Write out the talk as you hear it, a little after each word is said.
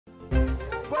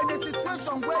But in a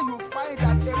situation where you find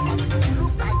that they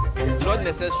look at the same, not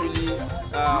necessarily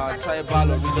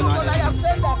tribal or regional. but I have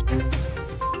said that.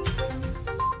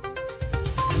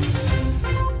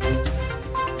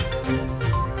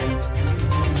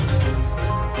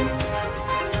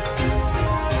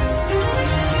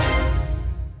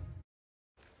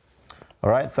 All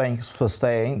right, thanks for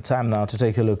staying. Time now to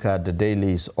take a look at the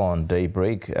dailies on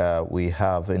Daybreak. We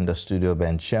have in the studio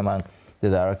Ben Sherman, the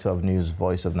Director of News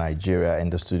Voice of Nigeria, in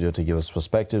the studio to give us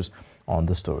perspectives on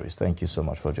the stories. Thank you so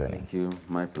much for joining. Thank you.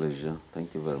 My pleasure.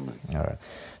 Thank you very much. All right.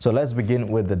 So let's begin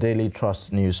with the Daily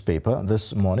Trust newspaper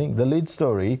this morning. The lead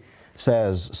story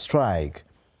says strike.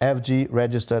 FG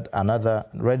registers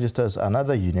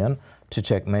another union to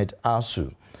checkmate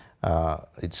ASUU.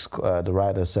 The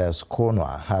writer says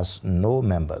KONWA has no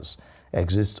members,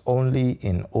 exists only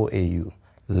in OAU.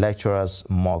 Lecturers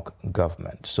mock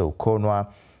government. So KONWA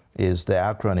is the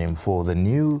acronym for the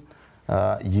new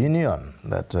union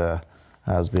that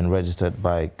has been registered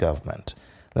by government.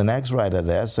 The next writer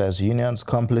there says unions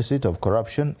complicit of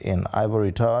corruption in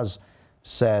ivory towers,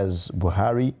 says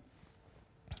Buhari.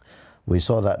 We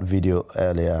saw that video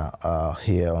earlier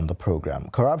here on the program.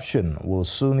 Corruption will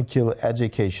soon kill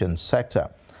education sector,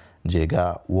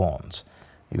 Jega warns.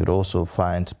 You would also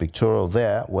find pictorial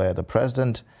there where the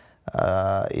president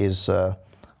is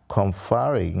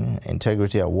conferring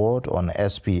integrity award on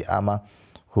SP Ama,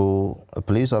 a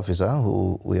police officer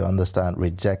who we understand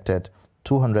rejected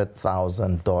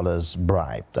 $200,000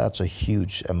 bribe. That's a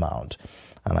huge amount.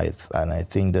 And I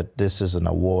think that this is an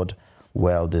award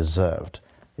well deserved.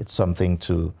 It's something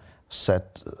to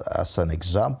set as an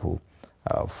example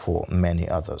for many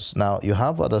others. Now, you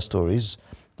have other stories.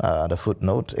 The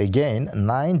footnote, again,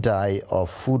 9 die of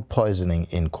food poisoning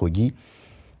in Kogi.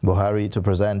 Buhari to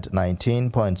present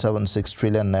 19.76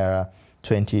 trillion naira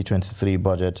 2023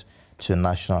 budget to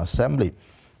National Assembly.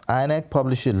 INEC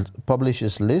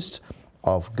publishes list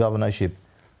of governorship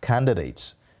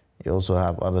candidates. You also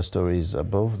have other stories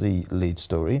above the lead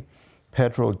story.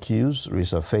 Petrol queues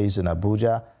resurface in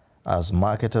Abuja as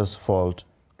marketers fault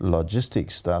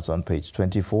logistics. That's on page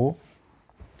 24.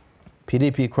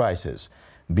 PDP crisis.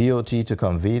 BOT to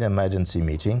convene emergency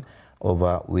meeting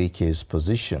over Wike's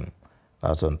position.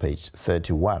 That's on page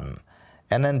 31.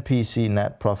 NNPC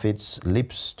net profits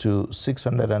leaps to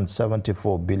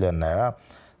 674 billion naira,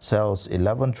 sells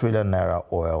 11 trillion naira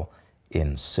oil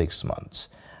in 6 months.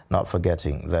 Not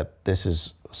forgetting that this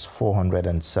is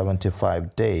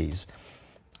 475 days.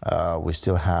 We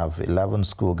still have 11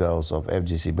 schoolgirls of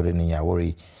FGC Birni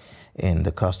Yawuri in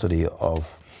the custody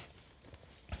of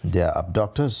their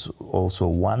abductors. Also,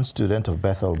 1 student of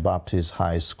Bethel Baptist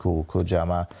High School,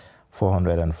 Kojama,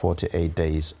 448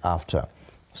 days after,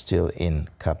 still in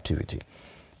captivity.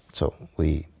 So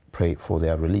we pray for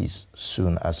their release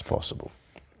soon as possible.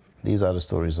 These are the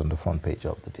stories on the front page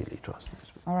of the Daily Trust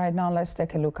newspaper. All right, now let's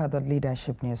take a look at the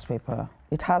Leadership newspaper.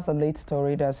 It has a lead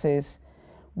story that says,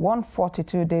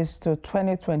 142 days to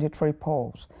 2023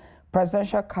 polls.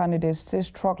 Presidential candidates still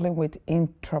struggling with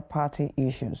intra-party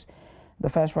issues. The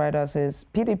first writer says,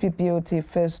 PDP BOT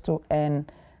fails to end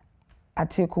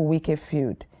Atiku-Wike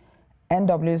feud.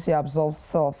 NWC absolves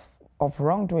self of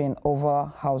wrongdoing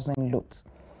over housing loot.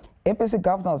 APC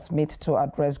governors meet to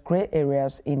address grey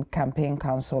areas in campaign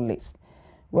council list.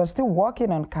 We're still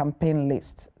working on campaign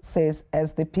lists, says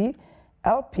SDP,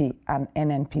 LP, and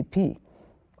NNPP.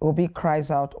 Obi cries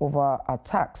out over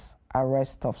attacks,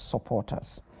 arrest of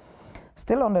supporters.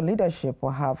 Still on the Leadership,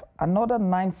 we'll have another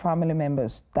 9 family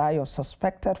members die of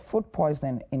suspected food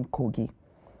poisoning in Kogi.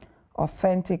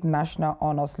 Authentic national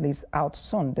honors list out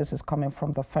soon. This is coming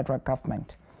from the federal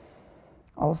government.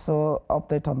 Also,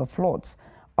 update on the floods.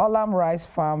 Olam Rice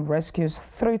Farm rescues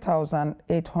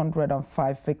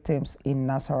 3,805 victims in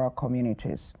Nasarawa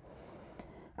communities.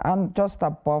 And just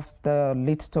above the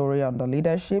lead story on the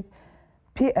Leadership,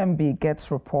 PMB gets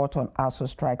report on ASUU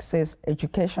strike, says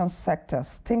education sector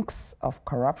stinks of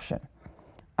corruption.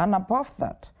 And above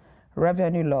that,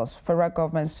 revenue loss, federal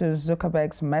government sues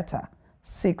Zuckerberg's Meta,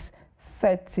 seeks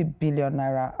 30 billion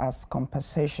naira as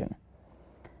compensation.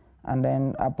 And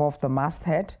then above the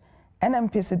masthead,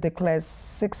 NNPC declares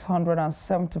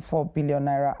 674 billion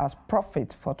naira as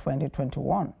profit for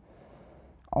 2021.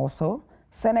 Also,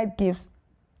 Senate gives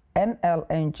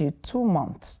NLNG 2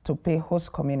 months to pay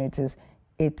host communities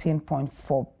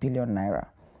 18.4 billion naira.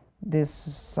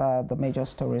 These are the major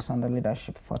stories on the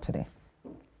Leadership for today.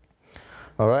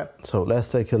 All right, so let's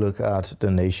take a look at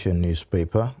the Nation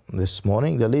newspaper this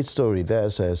morning. The lead story there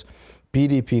says,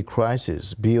 PDP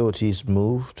crisis, BOT's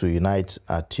move to unite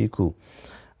Atiku.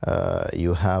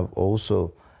 You have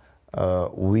also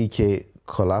Wike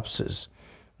collapses.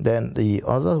 Then the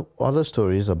other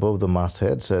stories above the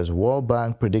masthead says World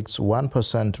Bank predicts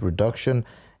 1% reduction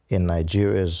in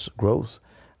Nigeria's growth.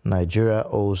 Nigeria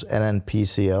owes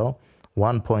NNPCL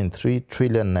 1.3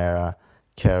 trillion naira,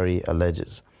 Kerry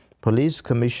alleges. Police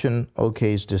Commission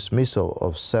okays dismissal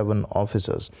of 7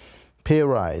 officers. Pay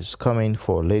rise coming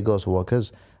for Lagos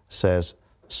workers, says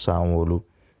Sanwo-Olu.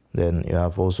 Then you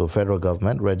have also federal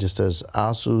government registers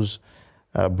ASU's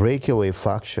breakaway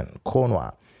faction,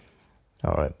 Konwa.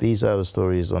 All right, these are the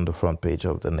stories on the front page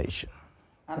of The Nation.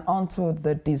 And on to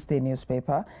the This Day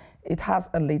newspaper. It has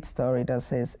a lead story that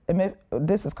says,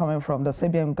 this is coming from the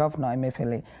CBN Governor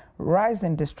Emefiele, rise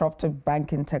in disruptive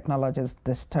banking technologies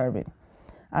disturbing.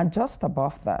 And just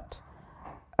above that,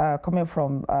 coming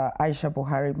from Aisha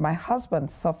Buhari, my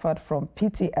husband suffered from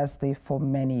PTSD for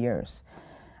many years.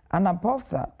 And above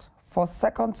that, for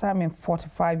second time in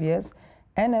 45 years,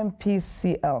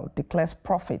 NNPCL declares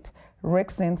profit,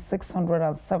 rakes in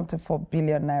 674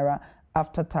 billion naira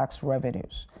after tax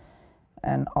revenues.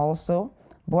 And also,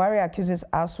 Buhari accuses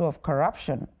ASU of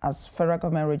corruption as federal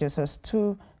government registers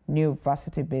 2 new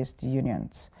varsity-based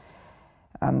unions.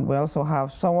 And we also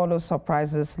have Sanwo-Olu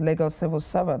surprises Lagos civil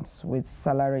servants with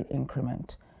salary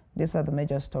increment. These are the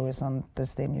major stories on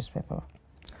this day newspaper.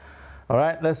 All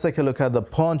right, let's take a look at the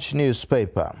Punch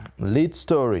newspaper. Lead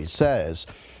story says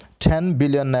 10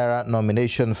 billion naira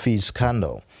nomination fee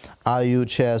scandal. IU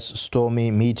chairs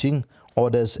stormy meeting,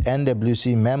 orders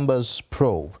NWC members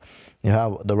probe. You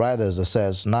have the riders that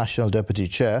says National Deputy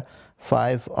Chair,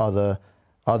 5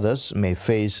 others may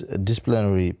face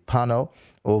disciplinary panel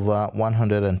over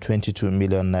 122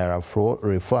 million naira fraud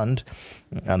refund.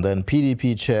 And then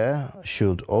PDP Chair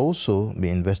should also be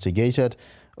investigated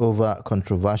over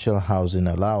controversial housing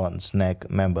allowance, NEC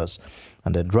members.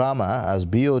 And the drama as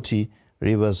BOT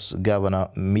Rivers Governor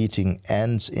meeting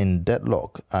ends in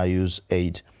deadlock, IU's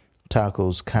aide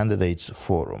tackles candidates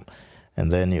forum.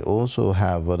 And then you also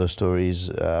have other stories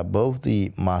above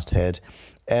the masthead.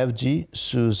 FG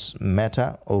sues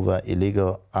Meta over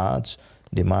illegal ads,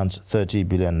 demands 30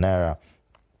 billion naira.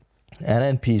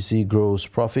 NNPC grows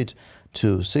profit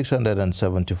to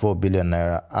 674 billion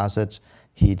naira. Assets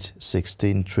hit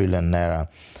 16 trillion naira.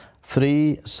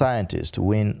 3 scientists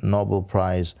win Nobel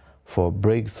Prize for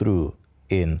breakthrough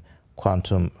in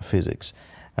quantum physics.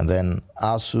 And then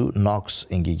ASU knocks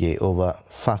Ngige over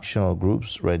factional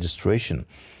groups registration.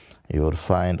 You will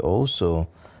find also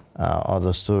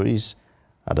other stories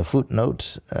at the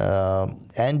footnote.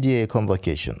 NDA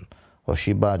convocation.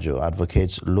 Oshibajo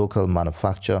advocates local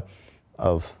manufacture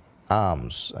of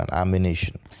arms and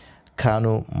ammunition.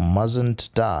 Kanu mustn't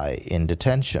die in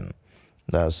detention.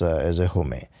 That's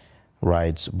Ezehome,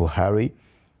 writes Buhari.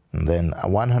 And then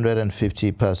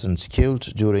 150 persons killed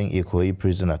during Ikoyi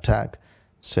prison attack,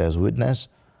 says witness.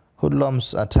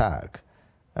 Hoodlums attack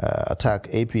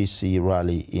APC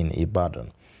rally in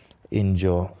Ibadan,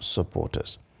 injure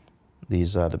supporters.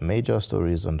 These are the major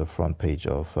stories on the front page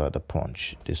of the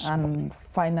Punch this morning. And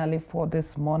finally for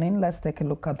this morning, let's take a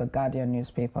look at the Guardian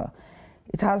newspaper.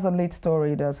 It has a lead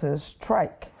story that says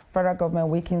strike, federal government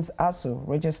weakens ASU,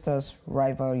 registers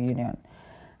rival union.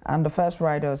 And the first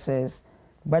rider says,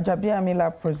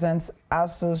 Gbajabiamila presents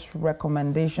ASU's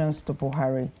recommendations to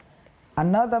Buhari.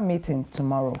 Another meeting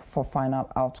tomorrow for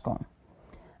final outcome.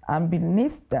 And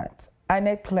beneath that,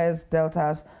 INEC clears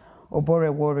Delta's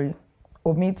Oborewori,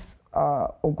 omits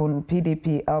Ogun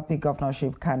PDP LP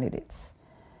governorship candidates.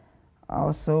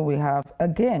 Also, we have,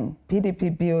 again,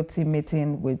 PDP BOT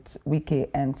meeting with Wike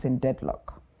ends in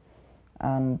deadlock.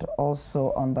 And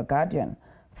also on The Guardian,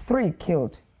 3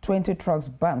 killed, 20 trucks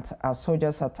burnt as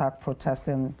soldiers attack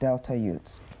protesting Delta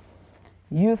youths.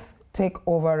 Youth take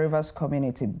over Rivers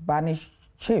community, banish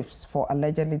chiefs for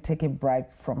allegedly taking bribe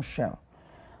from Shell.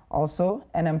 Also,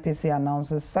 NNPC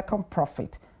announces second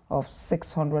profit of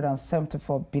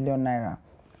 674 billion naira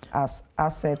as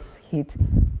assets hit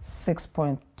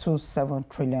 6.27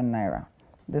 trillion naira.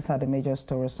 These are the major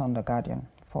stories on The Guardian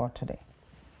for today.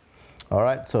 All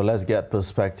right, so let's get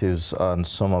perspectives on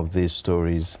some of these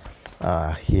stories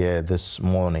here this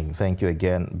morning. Thank you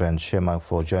again, Ben Shemak,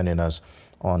 for joining us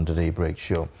on the Daybreak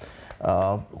Show.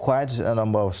 Quite a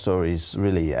number of stories,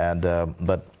 really, and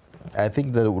but I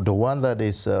think the one that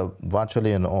is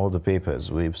virtually in all the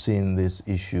papers, we've seen this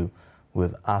issue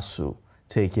with ASU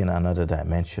taking another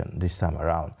dimension this time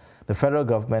around. The federal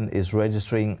government is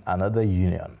registering another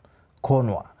union,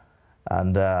 Konwa,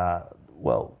 and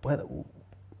well,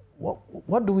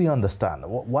 what do we understand?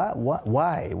 Why?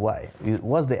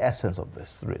 What's the essence of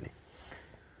this, really?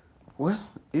 Well,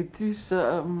 it is,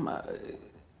 there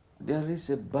is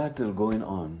a battle going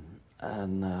on,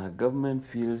 and government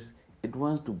feels it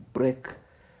wants to break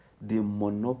the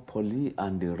monopoly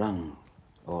and the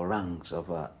ranks of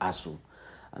ASU.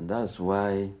 And that's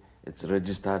why it's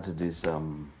registered this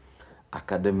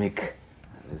academic,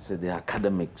 let's say the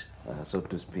academics, so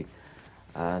to speak.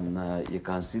 And you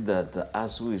can see that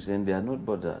ASU is saying they are not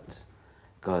bothered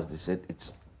because they said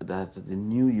that the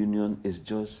new union is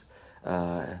just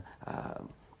AU-based.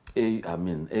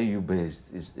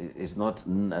 It's not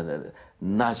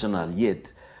national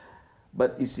yet.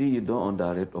 But you see, you don't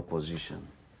underrate opposition.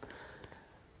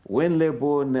 When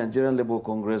Nigerian Labour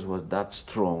Congress was that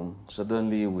strong,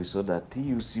 suddenly we saw that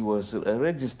TUC was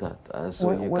registered.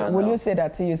 Will you say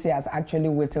that TUC has actually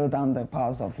whittled down the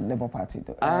powers of Labour Party,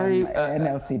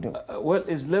 NLC? Well,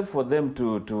 it's left for them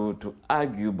to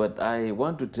argue, but I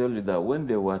want to tell you that when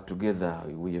they were together,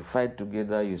 you fight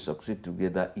together, you succeed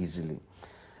together easily.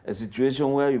 A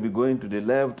situation where you'll be going to the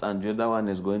left and the other one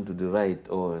is going to the right,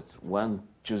 or one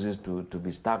chooses to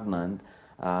be stagnant,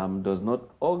 does not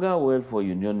augur well for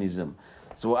unionism.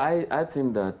 So I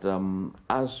think that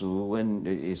ASU, when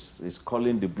is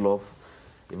calling the bluff,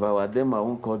 if I were them, I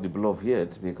won't call the bluff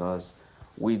yet because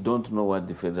we don't know what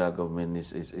the federal government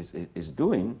is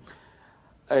doing.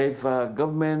 If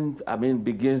government,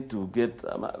 begins to get,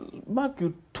 mark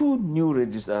you, 2 new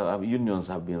unions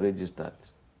have been registered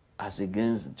as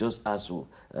against just ASU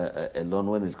alone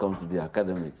when it comes to the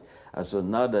academics. So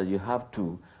now that you have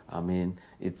 2,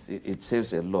 it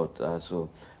says a lot. So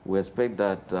we expect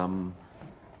that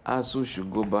ASU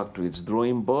should go back to its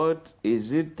drawing board.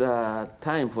 Is it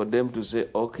time for them to say,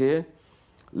 okay,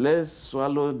 let's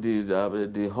swallow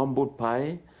the humble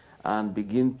pie and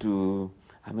begin to,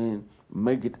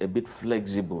 make it a bit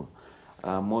flexible?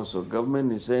 Also,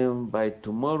 government is saying by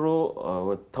tomorrow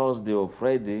or Thursday or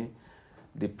Friday,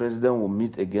 the president will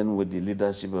meet again with the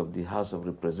leadership of the House of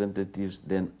Representatives,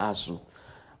 then ASU.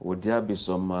 Would there be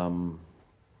some,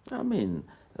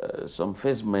 some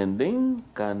face mending?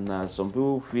 Can some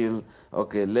people feel,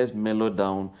 okay, let's mellow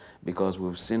down because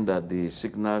we've seen that the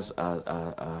signals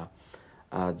are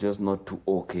just not too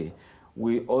okay.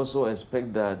 We also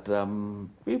expect that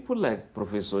people like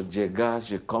Professor Jega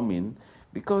should come in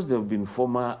because they've been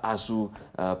former ASU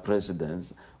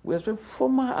presidents. We expect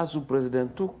former ASU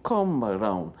president to come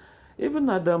around. Even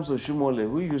Adams Oshumole,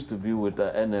 who used to be with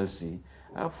the NLC,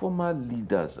 are former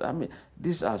leaders.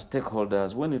 These are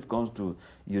stakeholders when it comes to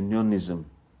unionism.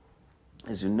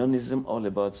 Is unionism all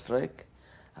about strike?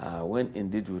 When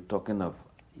indeed we're talking of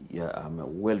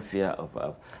welfare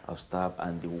of staff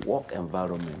and the work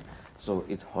environment. So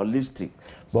it's holistic.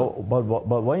 But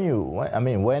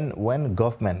when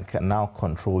government can now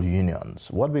control unions,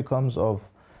 what becomes of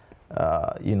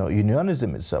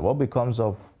unionism itself? What becomes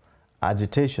of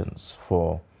agitations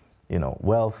for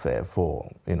welfare,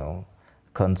 for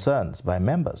concerns by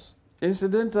members?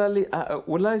 Incidentally,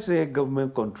 will I say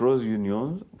government controls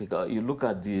unions? Because you look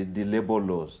at the labor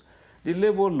laws. The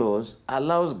labor laws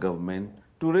allows government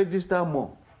to register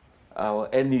more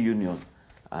any union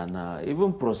and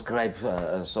even prescribe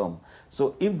some.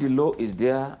 So if the law is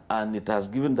there and it has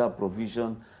given that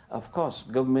provision, of course,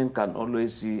 government can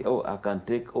always see, oh, I can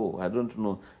take, I don't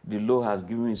know, the law has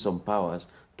given me some powers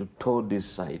to tow this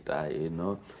site,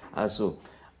 So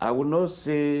I would not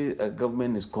say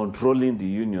government is controlling the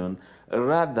union.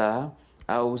 Rather,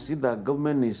 I will see that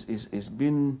government is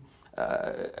being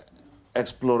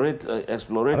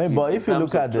explorative. But if you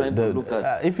look at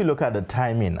if you look at the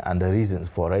timing and the reasons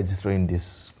for registering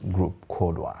this group,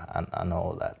 CODWA, and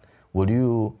all that, would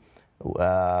you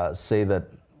say that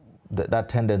that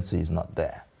tendency is not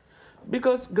there?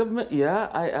 Because government,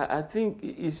 I think,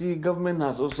 you see, government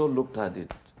has also looked at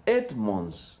it. 8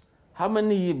 months. How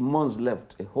many months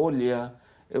left? A whole year,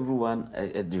 everyone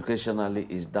educationally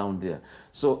is down there.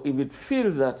 So if it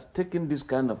feels that taking this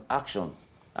kind of action,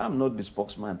 I'm not the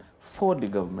spokesman for the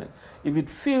government. If it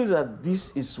feels that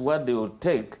this is what they will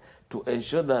take to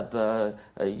ensure that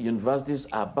universities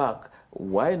are back,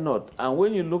 why not? And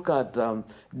when you look at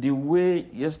the way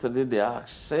yesterday they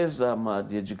access the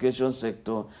education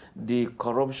sector, the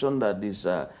corruption that is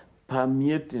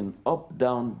permeating up,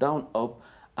 down, down, up,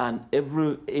 and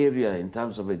every area in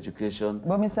terms of education.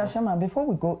 But Mr. Sherman, before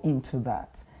we go into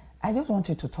that, I just want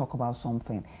you to talk about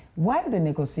something. While the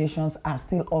negotiations are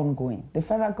still ongoing, the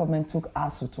federal government took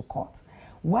ASU to court.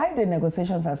 While the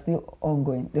negotiations are still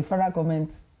ongoing, the federal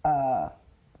government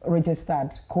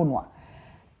registered CONWA.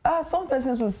 Some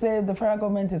persons will say the federal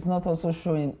government is not also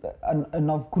showing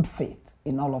enough good faith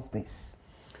in all of this.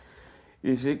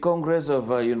 You see, Congress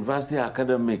of University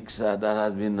Academics that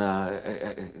has been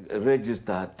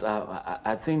registered,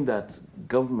 I think that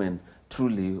government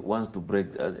truly wants to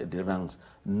break the ranks.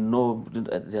 No,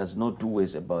 there's no two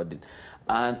ways about it.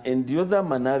 And in the other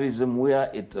mannerism where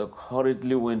it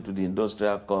hurriedly went to the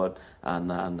industrial court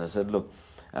and I said, look,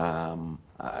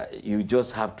 you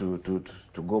just have to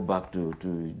go back to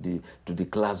the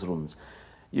classrooms.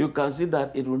 You can see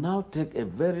that it will now take a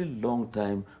very long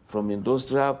time from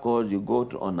industrial court. You go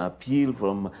to on appeal,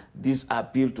 from this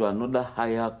appeal to another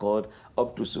higher court,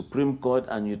 up to Supreme Court,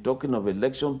 and you're talking of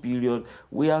election period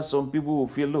where some people will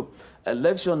feel, look,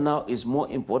 election now is more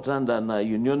important than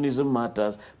unionism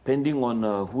matters, depending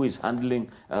on who is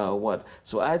handling what.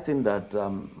 So I think that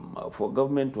for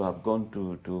government to have gone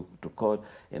to court,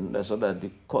 and so that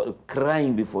the court,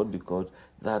 crying before the court,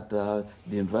 that the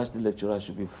university lecturer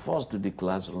should be forced to the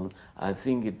classroom, I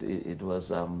think it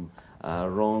was a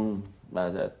wrong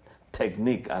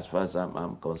technique as far as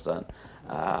I'm concerned.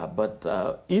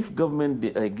 But if government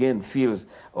again feels,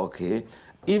 okay,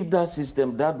 if that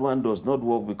system, that one does not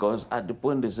work, because at the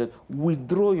point they said,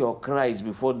 withdraw your cries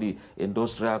before the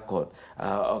industrial court.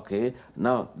 Okay,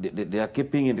 now they are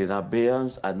keeping it in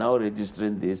abeyance and now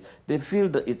registering this. They feel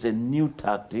that it's a new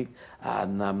tactic,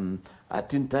 and I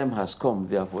think time has come,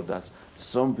 therefore, that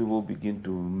some people begin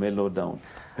to mellow down.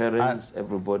 Parents,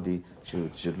 everybody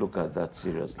should look at that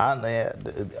seriously.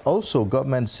 And also,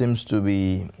 government seems to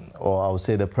be, or I would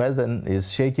say the president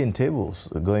is shaking tables,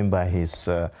 going by his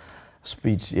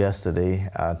speech yesterday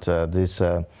at this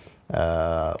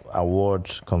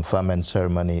award conferment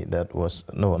ceremony that was,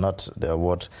 no, not the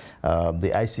award,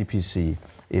 the ICPC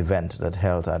event that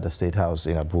held at the State House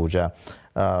in Abuja,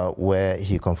 where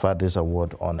he conferred this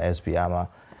award on SB Ama.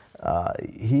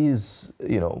 He's,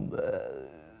 you know,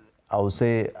 I would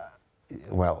say,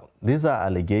 well, these are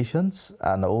allegations,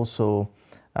 and also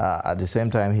at the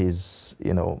same time he's,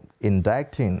 you know,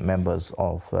 indicting members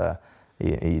of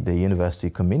the university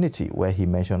community, where he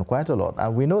mentioned quite a lot.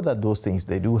 And we know that those things,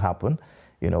 they do happen,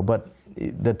 you know, but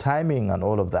the timing and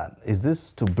all of that, is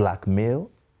this to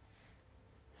blackmail?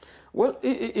 Well,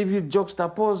 if you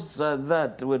juxtapose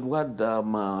that with what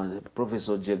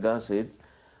Professor Jega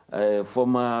said,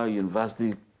 former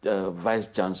university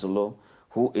vice-chancellor,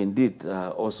 who indeed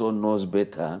also knows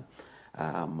better,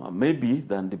 maybe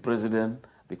than the president,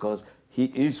 because he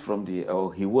is from the,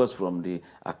 or he was from the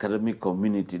academic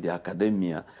community, the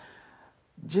academia.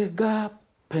 Jega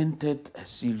painted a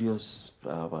serious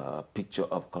picture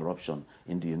of corruption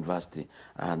in the university,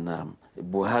 and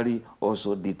Buhari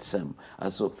also did same.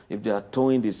 And so if they are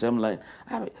towing the same line,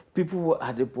 I mean, people were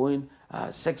at the point,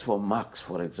 sex for marks,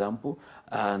 for example,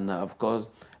 and of course,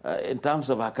 in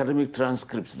terms of academic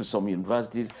transcripts to some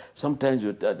universities, sometimes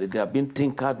they are being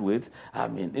tinkered with. I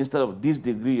mean, instead of this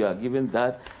degree, you are given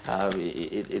that.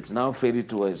 It's now ferried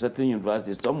to a certain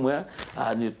university somewhere,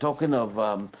 and you're talking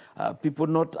of people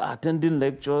not attending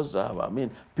lectures. I mean,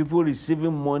 people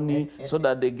receiving money so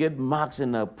that they get marks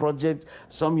in a project.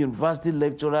 Some university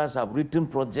lecturers have written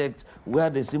projects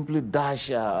where they simply dash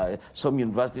some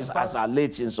universities as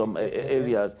alleged in some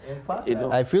areas. In fact, you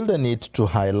know, I feel the need to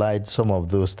highlight some of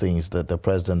those things that the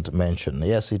president mentioned.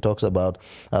 Yes, he talks about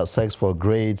sex for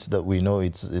grades, that we know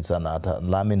it's an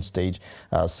alarming stage.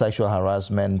 Sexual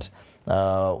harassment.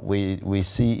 We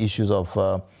see issues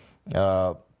of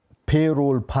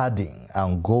payroll padding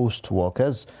and ghost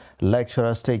workers,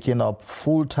 lecturers taking up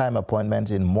full-time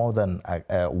appointments in more than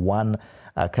one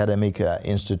academic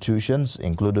institutions,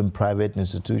 including private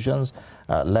institutions,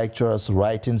 lecturers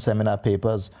writing seminar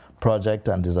papers, project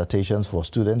and dissertations for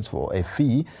students for a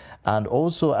fee, and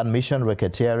also admission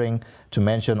racketeering, to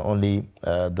mention only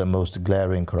the most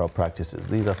glaring corrupt practices.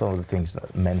 These are some of the things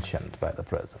mentioned by the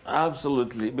president.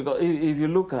 Absolutely, because if you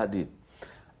look at it,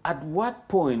 at what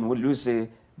point will you say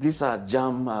these are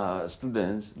JAM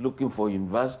students looking for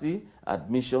university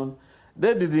admission?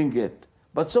 They didn't get,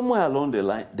 but somewhere along the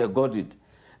line, they got it.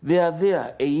 They are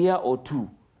there a year or two.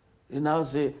 You now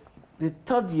say, the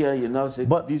third year, you now say,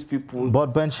 but these people... But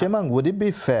Ben Shemang, would it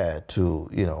be fair to,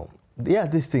 you know, yeah,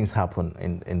 these things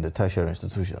happen in the tertiary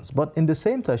institutions, but in the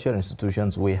same tertiary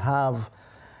institutions, we have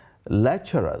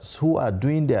lecturers who are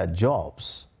doing their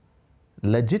jobs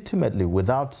legitimately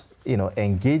without, you know,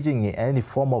 engaging in any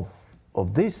form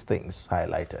of these things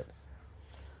highlighted.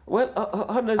 Well,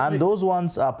 honestly... And those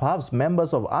ones are perhaps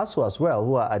members of ASU as well,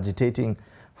 who are agitating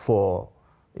for,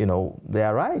 you know,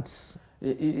 their rights.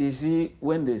 You see,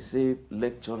 when they say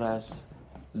lecturers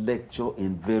lecture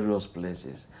in various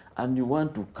places, and you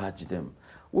want to catch them,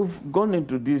 we've gone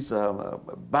into these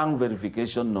bank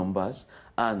verification numbers,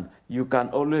 and you can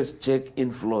always check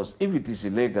inflows. If it is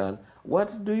illegal,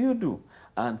 what do you do?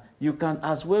 And you can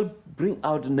as well bring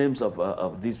out the names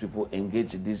of these people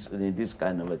engaged in this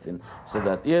kind of a thing, so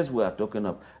that, yes, we are talking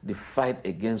of the fight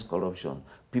against corruption.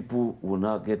 People will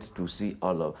now get to see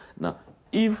all of. Now,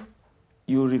 if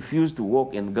you refuse to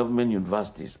work in government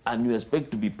universities and you expect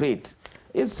to be paid.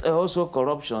 It's also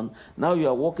corruption. Now you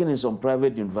are working in some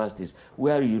private universities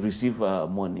where you receive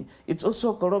money. It's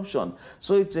also corruption.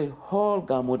 So it's a whole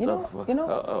gamut of corruption.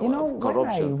 When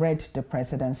I read the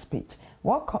president's speech,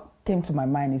 what came to my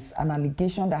mind is an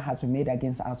allegation that has been made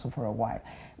against ASU for a while.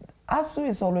 ASU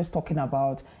is always talking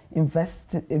about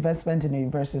investment in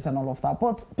universities and all of that,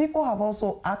 but people have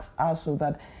also asked ASU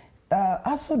that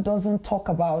ASU doesn't talk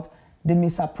about the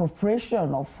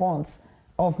misappropriation of funds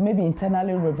of maybe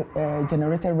internally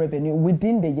generated revenue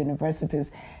within the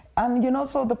universities. And, you know,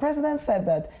 so the president said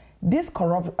that this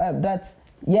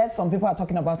yes, some people are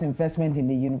talking about investment in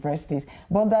the universities,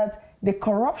 but that the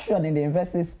corruption in the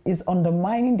universities is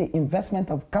undermining the investment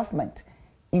of government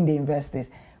in the universities.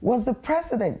 Was the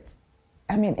president,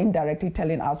 I mean, indirectly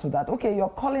telling us that, okay, you're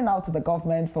calling out the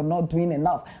government for not doing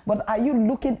enough, but are you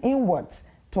looking inwards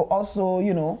to also,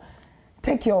 you know,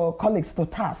 take your colleagues to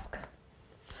task?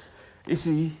 You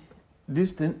see,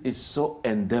 this thing is so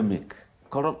endemic.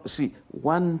 See,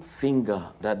 one finger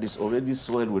that is already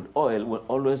soiled with oil will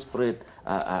always spread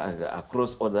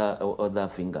across other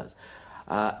fingers.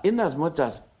 In as much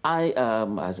as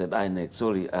ASU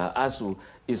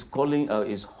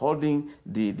is holding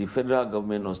the federal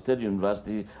government or state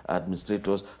university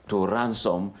administrators to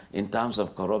ransom in terms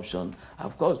of corruption.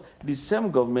 Of course, the same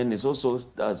government is also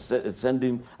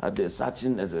sending the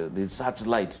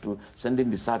searchlight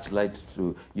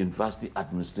to university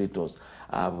administrators.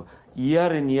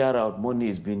 Year in, year out, money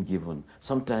is being given.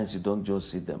 Sometimes you don't just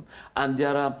see them. And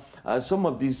there are some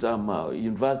of these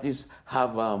universities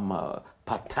have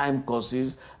part-time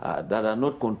courses that are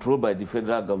not controlled by the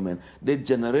federal government. They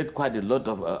generate quite a lot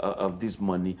of this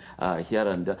money here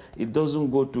and there. It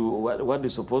doesn't go to what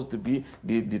is supposed to be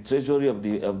the treasury of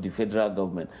the federal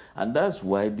government. And that's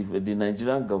why the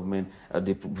Nigerian government,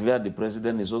 via the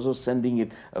president, is also sending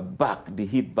it back, the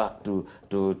heat back to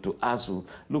ASU.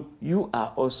 Look, you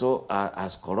are also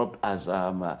as corrupt as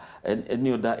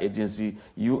any other agency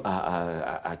you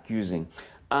are accusing.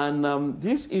 And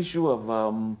this issue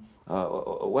of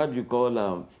what do you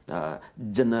call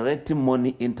generating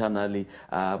money internally,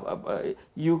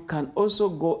 you can also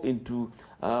go into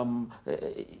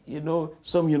you know,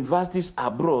 some universities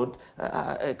abroad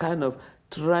kind of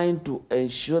trying to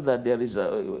ensure that there is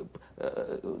a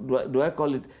do I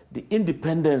call it the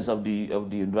independence of the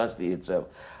university itself,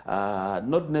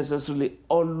 not necessarily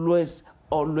always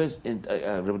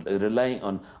relying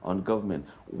on government.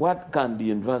 What can the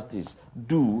universities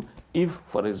do if,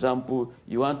 for example,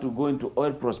 you want to go into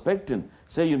oil prospecting?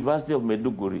 Say University of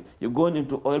Maiduguri, you're going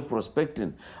into oil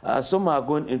prospecting. Some are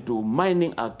going into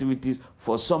mining activities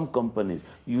for some companies.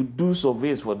 You do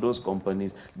surveys for those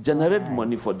companies, generate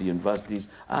money for the universities,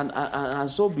 and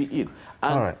so be it.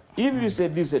 And if you say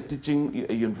this is a teaching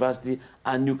university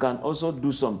and you can also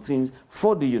do some things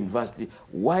for the university,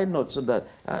 why not? So that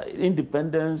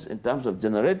independence in terms of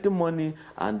generating money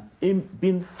and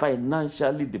being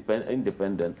financially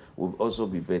independent will also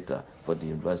be better for the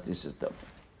university system.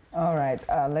 All right,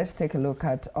 let's take a look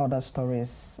at other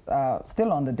stories.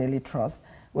 Still on the Daily Trust,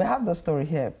 we have the story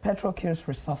here. Petrol queues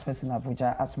resurface in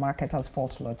Abuja as marketers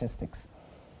fault logistics.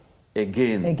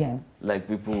 Again, like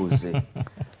people will say.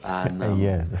 And,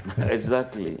 yeah.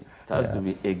 Exactly. It has to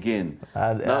be again.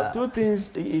 Now, two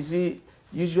things, you see,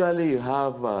 usually you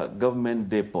have government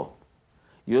depot.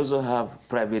 You also have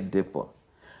private depot.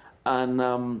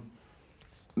 And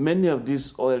many of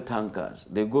these oil tankers,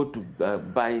 they go to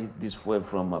buy this fuel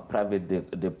from a private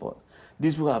depot.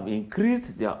 These people have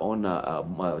increased their own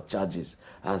charges.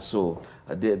 So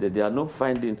they are not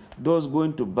finding those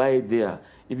going to buy there.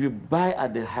 If you buy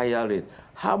at the higher rate,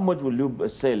 how much will you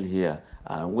sell here?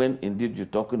 When indeed you're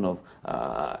talking of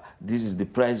this is the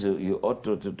price you ought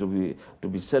to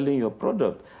be selling your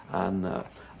product. And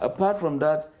apart from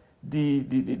that,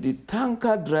 the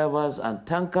tanker drivers and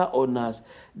tanker owners,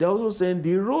 they're also saying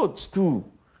the roads too,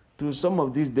 to some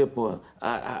of these depots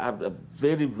are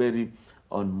very, very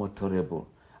unmotorable.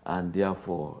 And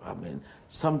therefore, I mean,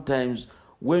 sometimes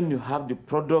when you have the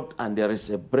product and there is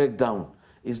a breakdown,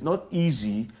 it's not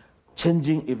easy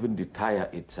changing even the tire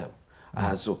itself.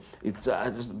 So it's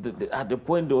at the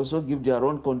point they also give their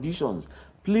own conditions.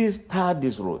 Please tar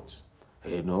these roads,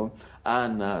 you know.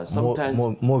 And sometimes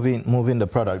moving the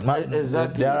product.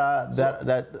 Exactly. There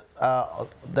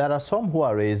are some who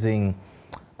are raising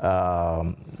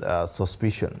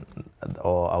suspicion,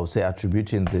 or I would say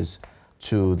attributing this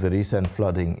to the recent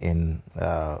flooding in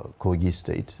Kogi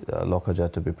State,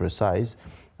 Lokoja to be precise.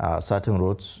 Certain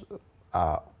roads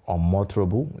are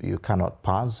unmotorable, you cannot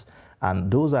pass,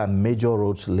 And those are major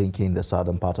roads linking the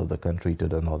southern part of the country to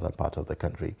the northern part of the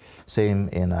country. Same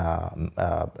in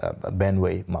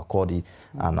Benue, Makurdi,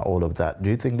 and all of that. Do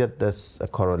you think that there's a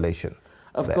correlation?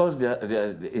 Of course,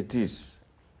 it is.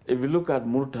 If you look at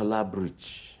Murtala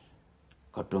Bridge,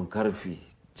 Kotonkarfi,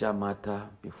 Jamata,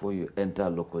 before you enter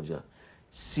Lokoja,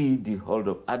 see the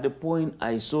holdup. At the point,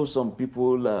 I saw some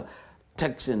people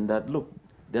texting that, look,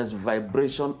 there's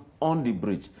vibration on the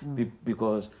bridge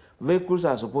because vehicles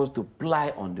are supposed to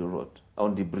ply on the road,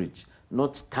 on the bridge,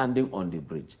 not standing on the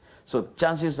bridge. So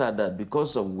chances are that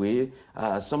because of way,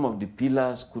 some of the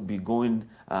pillars could be going,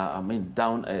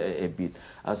 down a bit.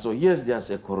 So yes, there's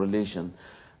a correlation.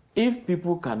 If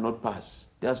people cannot pass,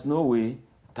 there's no way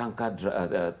petrol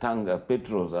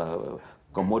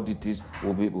commodities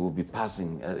will be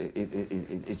passing.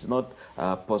 It's not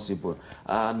possible.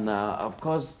 And of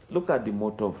course, look at the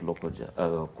motto of Lokoja,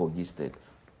 Kogi State,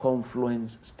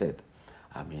 confluence state.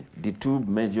 I mean, the two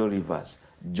major rivers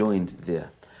joined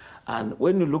there. And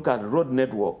when you look at road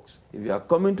networks, if you are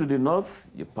coming to the north,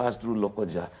 you pass through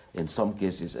Lokoja in some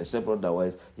cases, except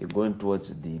otherwise, you're going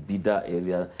towards the Bida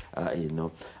area,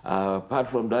 Apart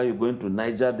from that, you're going to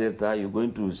Niger Delta, you're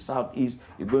going to southeast,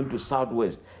 you're going to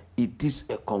southwest. It is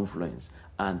a confluence.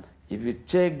 And if you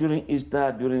check during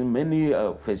Easter, during many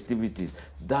festivities,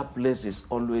 that place is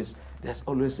always, there's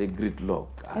always a great love.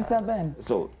 Mr. Ben,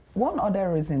 so one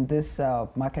other reason these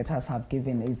marketers have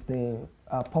given is the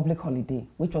public holiday,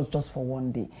 which was just for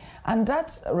one day. And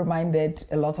that reminded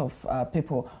a lot of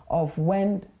people of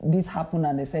when this happened,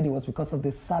 and they said it was because of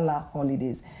the Salah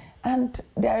holidays. And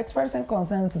they are expressing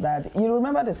concerns that, you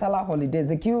remember the Salah holidays,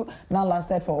 the queue now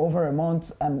lasted for over a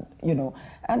month, and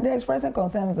and they're expressing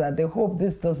concerns that they hope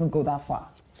this doesn't go that far.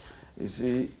 You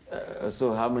see,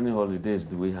 so how many holidays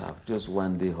do we have? Just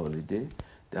one day holiday.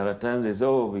 There are times they say,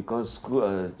 oh, because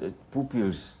school,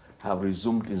 pupils have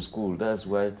resumed in school, that's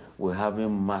why we're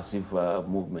having massive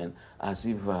movement, as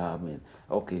if,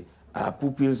 okay,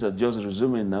 pupils are just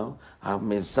resuming now.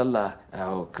 Salah,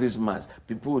 Christmas,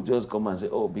 people will just come and say,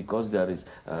 oh, because there is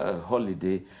a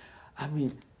holiday. I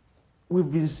mean,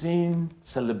 we've been seeing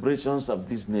celebrations of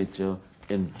this nature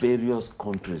in various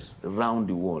countries around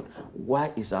the world.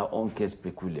 Why is our own case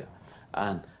peculiar?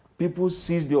 And people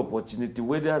seize the opportunity,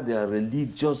 whether they are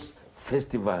religious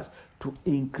festivals, to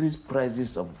increase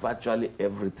prices of virtually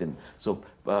everything. So,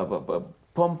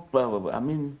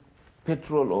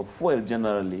 petrol or fuel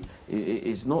generally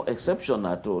is no exception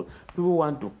at all. People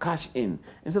want to cash in.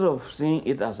 Instead of seeing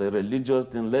it as a religious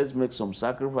thing, let's make some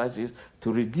sacrifices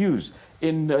to reduce.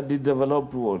 In the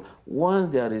developed world,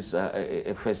 once there is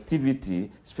a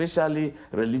festivity, especially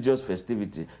religious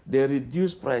festivity, they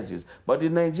reduce prices. But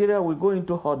in Nigeria, we go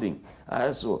into hoarding.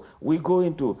 So we go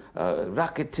into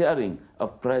racketeering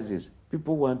of prices.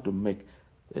 People want to make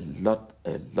a lot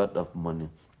of money,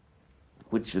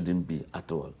 which shouldn't be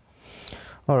at all.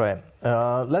 All right,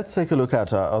 let's take a look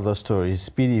at other stories.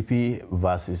 PDP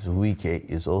versus Wike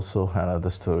is also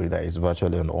another story that is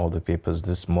virtually on all the papers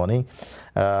this morning.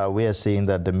 We are seeing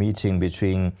that the meeting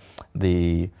between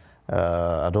the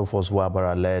Adolphus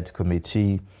Wabara-led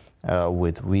committee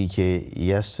with Wike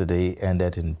yesterday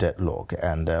ended in deadlock,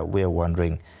 and we are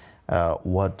wondering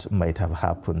what might have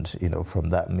happened, from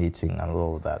that meeting and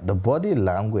all of that. The body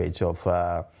language of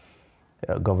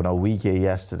Governor Wike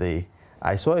yesterday,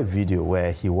 I saw a video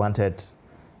where he wanted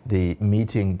the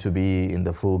meeting to be in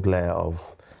the full glare of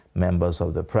members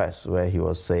of the press, where he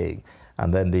was saying,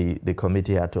 and then the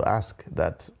committee had to ask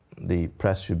that the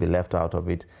press should be left out of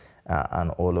it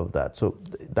and all of that. So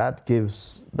that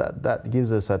gives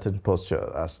a certain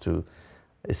posture as to,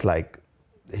 it's like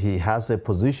he has a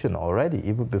position already,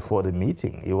 even before the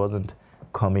meeting. He wasn't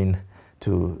coming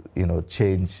to,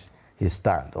 change his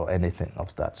stand or anything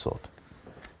of that sort.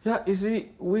 Yeah, you see,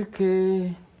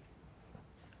 Wike,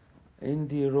 in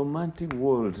the romantic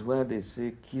world where they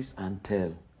say kiss and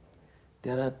tell,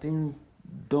 there are things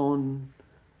done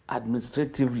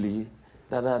administratively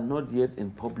that are not yet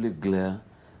in public glare.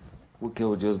 Wike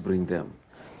will just bring them.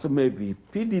 So maybe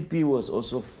PDP was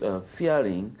also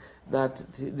fearing that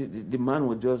the man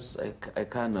would just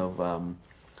kind of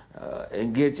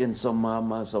engage in some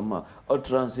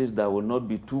utterances that will not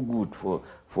be too good for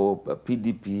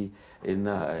PDP in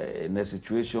a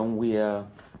situation where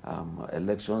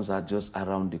elections are just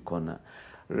around the corner.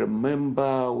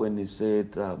 Remember when he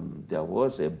said there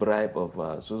was a bribe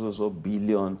of so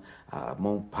billion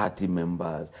among party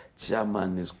members,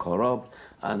 chairman is corrupt,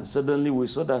 and suddenly we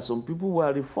saw that some people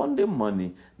were refunding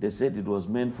money. They said it was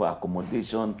meant for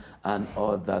accommodation and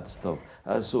all that stuff.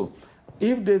 So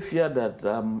If they fear that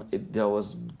there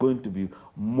was going to be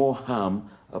more harm,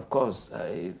 of course,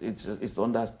 it's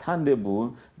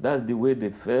understandable. That's the way they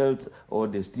felt, or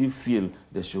they still feel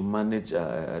they should manage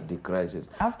the crisis.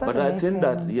 But I think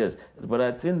that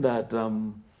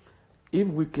if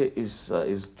Wike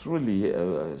is truly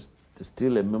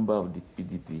still a member of the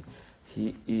PDP,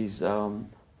 he is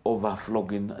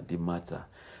overflogging the matter.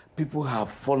 People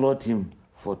have followed him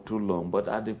for too long, but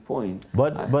at the point...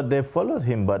 But they followed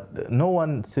him, but no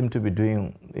one seemed to be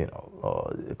doing,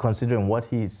 considering what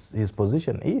his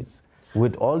position is,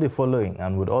 with all the following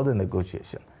and with all the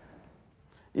negotiation.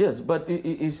 Yes, but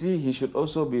you see, he should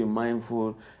also be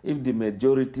mindful if the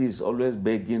majority is always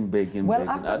begging. Well,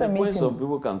 after at the the point, meeting, some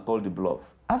people can call the bluff.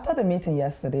 After the meeting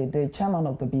yesterday, the chairman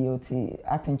of the BOT,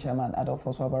 acting chairman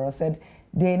Adolphus Wabara, said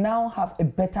they now have a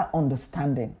better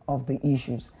understanding of the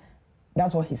issues.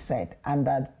 That's what he said. And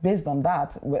that based on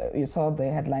that, you saw the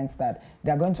headlines that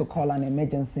they're going to call an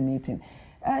emergency meeting.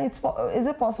 Is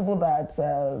it possible that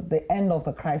the end of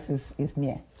the crisis is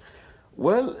near?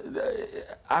 Well,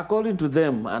 according to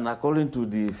them and according to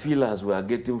the feelers we are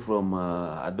getting from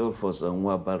Adolphus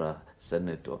Nwabara,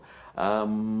 Senator,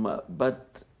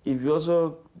 but if you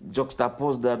also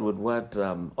juxtapose that with what,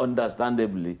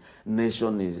 understandably,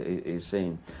 Nation is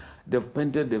saying, they've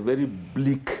painted a very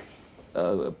bleak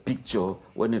picture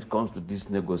when it comes to these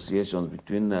negotiations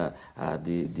between the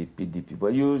PDP.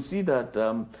 But you see that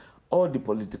all the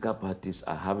political parties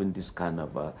are having this kind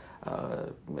of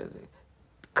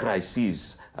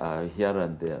crises here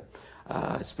and there,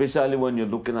 especially when you're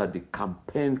looking at the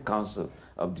campaign council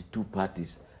of the two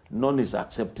parties. None is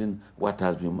accepting what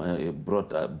has been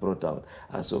brought out.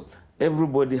 So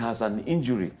everybody has an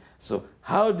injury. So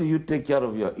how do you take care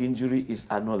of your injury is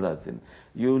another thing.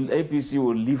 APC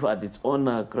will live at its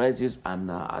own crisis and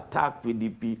attack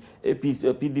PDP.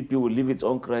 PDP will live its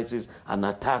own crisis and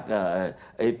attack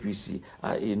APC.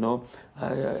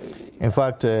 In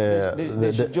fact,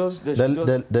 they should just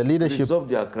resolve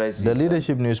their crisis. The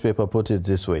leadership newspaper put it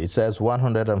this way. It says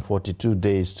 142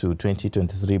 days to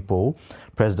 2023 poll.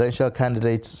 Presidential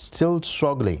candidates still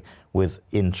struggling with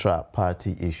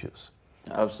intra-party issues.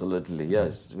 Absolutely,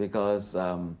 yes, because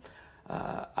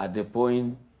at the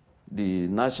point, the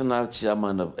national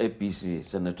chairman of APC,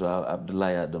 Senator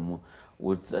Abdullahi Adamu,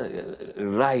 would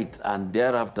write and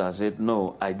thereafter said,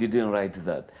 no, I didn't write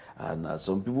that. And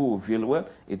some people will feel, well,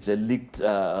 it's a leaked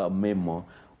memo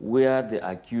where they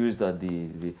accused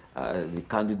the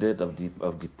candidate of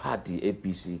the party,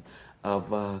 APC,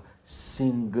 of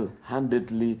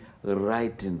single-handedly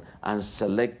writing and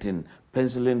selecting,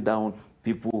 penciling down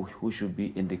people who should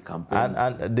be in the campaign.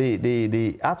 And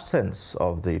the absence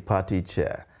of the party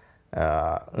chair,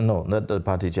 no, not the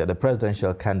party chair, the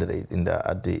presidential candidate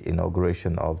at the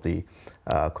inauguration of the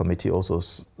committee also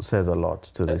says a lot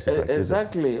to this effect.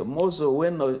 Exactly. More so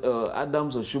when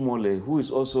Adams Oshumole, who is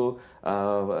also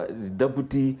the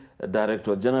deputy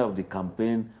director general of the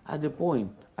campaign, at the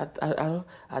point,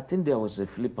 I think there was a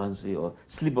flippancy or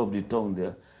slip of the tongue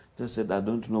there. Just said, I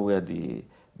don't know where the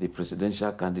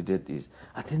presidential candidate is.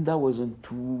 I think that wasn't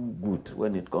too good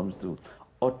when it comes to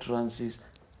utterances,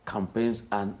 campaigns,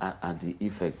 and the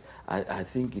effect. I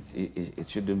think it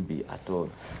shouldn't be at all.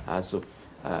 So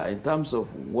in terms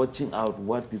of watching out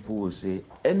what people will say,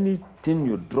 anything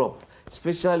you drop,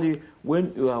 especially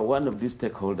when you are one of these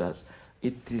stakeholders,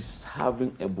 it is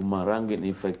having a boomeranging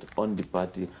effect on the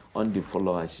party, on the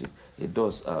followership. It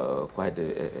does quite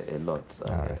a lot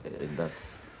in that.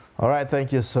 All right,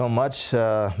 thank you so much,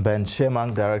 Ben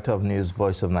Shemang, Director of News,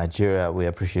 Voice of Nigeria. We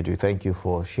appreciate you. Thank you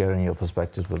for sharing your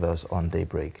perspectives with us on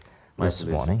Daybreak this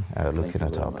morning, looking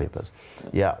at our papers.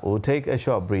 Yeah, we'll take a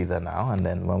short breather now, and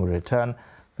then when we return,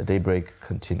 the Daybreak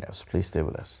continues. Please stay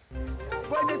with us.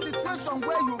 When the situation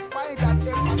where you find that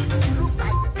look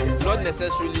like the same, Not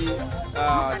necessarily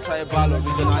tribal or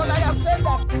regional. because I have said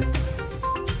that